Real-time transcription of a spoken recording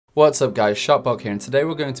What's up guys, SHARKBELK here, and today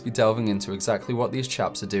we're going to be delving into exactly what these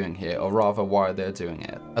chaps are doing here, or rather why they're doing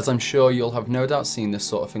it, as I'm sure you'll have no doubt seen this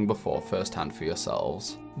sort of thing before firsthand for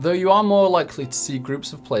yourselves. Though you are more likely to see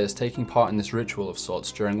groups of players taking part in this ritual of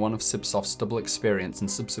sorts during one of Cipsoft's double experience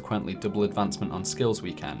and subsequently double advancement on skills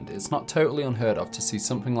weekend, it's not totally unheard of to see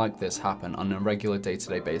something like this happen on a regular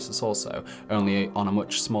day-to-day basis also, only on a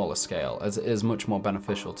much smaller scale, as it is much more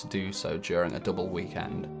beneficial to do so during a double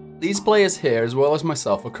weekend. These players here, as well as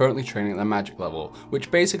myself, are currently training at their magic level,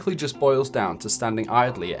 which basically just boils down to standing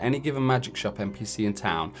idly at any given magic shop NPC in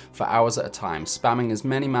town for hours at a time, spamming as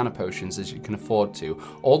many mana potions as you can afford to,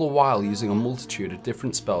 all the while using a multitude of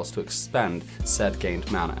different spells to expend said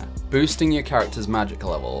gained mana, boosting your character's magic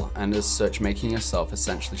level, and as such making yourself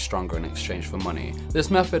essentially stronger in exchange for money.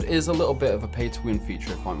 This method is a little bit of a pay-to-win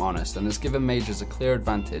feature if I'm honest, and has given mages a clear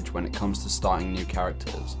advantage when it comes to starting new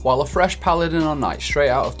characters. While a fresh paladin or knight straight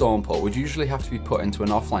out of Dawnport would usually have to be put into an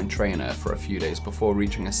offline trainer for a few days before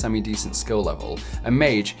reaching a semi-decent skill level, a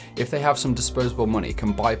mage, if they have some disposable money,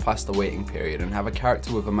 can bypass the waiting period and have a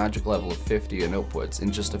character with a magic level of 50 and upwards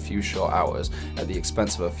in just a few short hours at the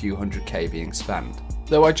expense of a few 100k being spent.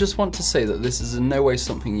 Though I just want to say that this is in no way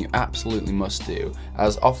something you absolutely must do,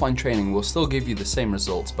 as offline training will still give you the same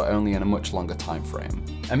results but only in a much longer time frame.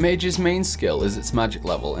 A mage's main skill is its magic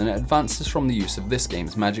level, and it advances from the use of this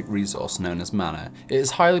game's magic resource known as mana. It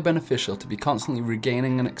is highly beneficial to be constantly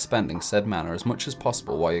regaining and expending said mana as much as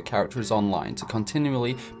possible while your character is online to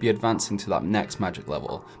continually be advancing to that next magic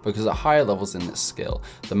level, because at higher levels in this skill,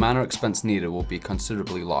 the mana expense needed will be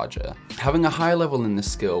considerably larger. Having a high level in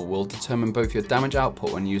this skill will determine both your damage output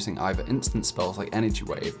when using either instant spells like Energy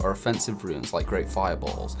Wave or offensive runes like Great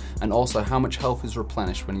Fireballs, and also how much health is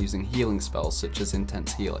replenished when using healing spells such as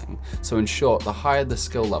Intense Healing. So in short, the higher the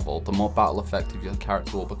skill level, the more battle effective your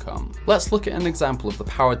character will become. Let's look at an example of the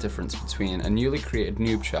power difference between a newly created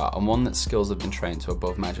noob chart and one that skills have been trained to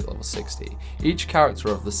above magic level 60. Each character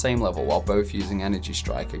are of the same level while both using Energy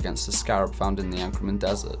Strike against a scarab found in the Ancraman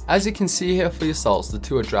Desert. As you can see here for yourselves, the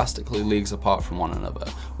two are drastically leagues apart from one another.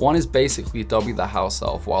 One is basically Dobby the House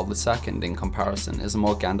Elf, while the second, in comparison, is a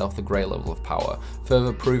more Gandalf the Grey level of power,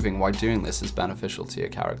 further proving why doing this is beneficial to your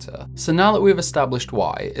character. So now that we've established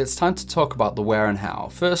why, it's time to talk about the where and how.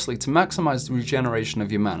 Firstly, to maximise the regeneration of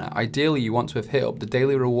your mana, ideally you want to have hit up the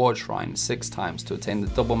daily reward shrine 6 times to attain the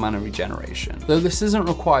double mana regeneration. Though this isn't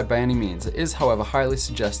required by any means, it is however highly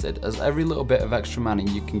suggested, as every little bit of extra mana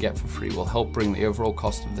you can get for free will help bring the overall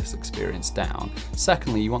cost of this experience down.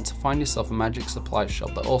 Secondly, you want to find yourself a magic supply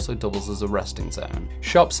shop that also doubles as a resting zone.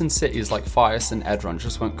 Shops in cities like Fias and Edron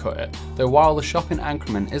just won't cut it, though while the shop in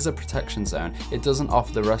Ancraman is a protection zone, it doesn't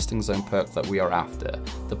offer the resting zone perk that we are after.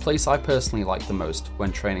 The place I personally like the most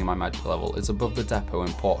when training my magic level is above the depot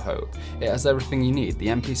in Port Hope. It has everything you need, the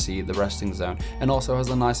NPC, the resting zone, and also has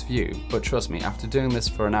a nice view, but trust me, after doing this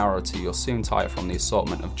for an hour or two you'll soon tire from the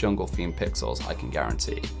assortment of jungle themed pixels, I can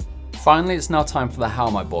guarantee. Finally, it's now time for the how,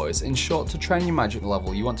 my boys. In short, to train your magic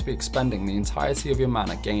level, you want to be expending the entirety of your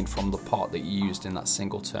mana gained from the pot that you used in that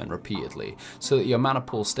single turn repeatedly, so that your mana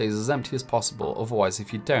pool stays as empty as possible. Otherwise,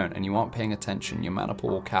 if you don't and you aren't paying attention, your mana pool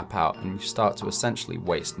will cap out and you start to essentially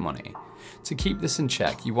waste money. To keep this in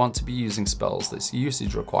check, you want to be using spells that's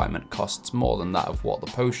usage requirement costs more than that of what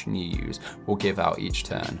the potion you use will give out each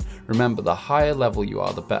turn. Remember, the higher level you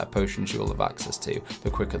are, the better potions you will have access to, the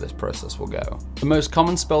quicker this process will go. The most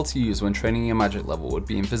common spell to use when training your magic level would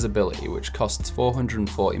be Invisibility, which costs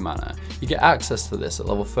 440 mana. You get access to this at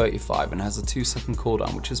level 35 and has a 2-second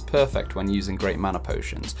cooldown, which is perfect when using great mana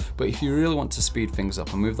potions, but if you really want to speed things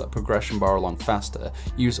up and move that progression bar along faster,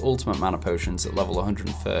 use ultimate mana potions at level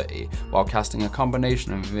 130, while casting a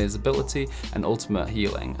combination of Invisibility and Ultimate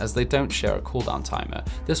Healing, as they don't share a cooldown timer.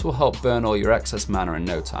 This will help burn all your excess mana in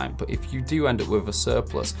no time, but if you do end up with a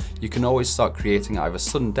surplus, you can always start creating either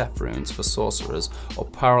Sudden Death runes for sorcerers or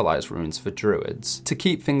Paralyze runes for druids to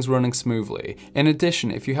keep things running smoothly. In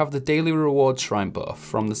addition, if you have the daily reward shrine buff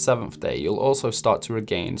from the 7th day, you'll also start to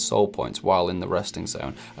regain soul points while in the resting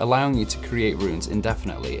zone, allowing you to create runes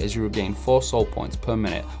indefinitely as you regain 4 soul points per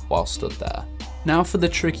minute while stood there. Now for the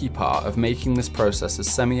tricky part of making this process as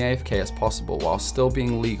semi-AFK as possible while still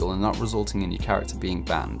being legal and not resulting in your character being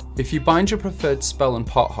banned. If you bind your preferred spell and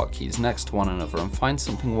pot hotkeys next to one another and find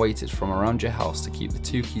something weighted from around your house to keep the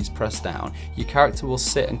 2 keys pressed down, your character will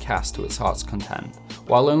sit and cast to its heart's content.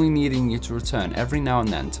 while only needing you to return every now and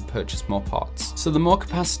then to purchase more pots. So the more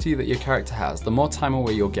capacity that your character has, the more time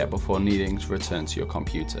away you'll get before needing to return to your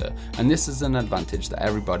computer, and this is an advantage that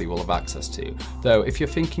everybody will have access to. Though if you're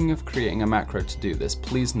thinking of creating a macro to do this,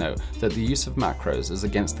 please note that the use of macros is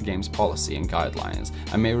against the game's policy and guidelines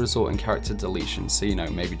and may result in character deletion, so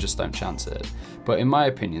maybe just don't chance it. But in my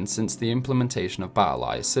opinion, since the implementation of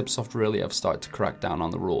BattleEye, Cipsoft really have started to crack down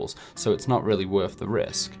on the rules, so it's not really worth the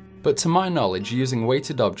risk. But to my knowledge, using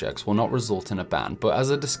weighted objects will not result in a ban, but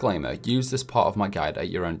as a disclaimer, use this part of my guide at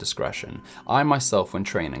your own discretion. I myself, when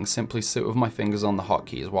training, simply sit with my fingers on the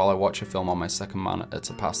hotkeys while I watch a film on my second monitor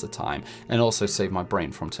to pass the time, and also save my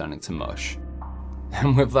brain from turning to mush.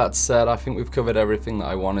 And with that said, I think we've covered everything that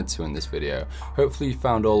I wanted to in this video. Hopefully you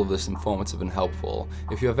found all of this informative and helpful.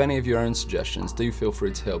 If you have any of your own suggestions, do feel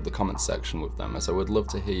free to hit up the comments section with them, as I would love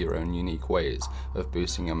to hear your own unique ways of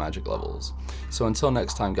boosting your magic levels. So until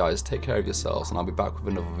next time guys, take care of yourselves, and I'll be back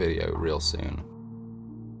with another video real soon.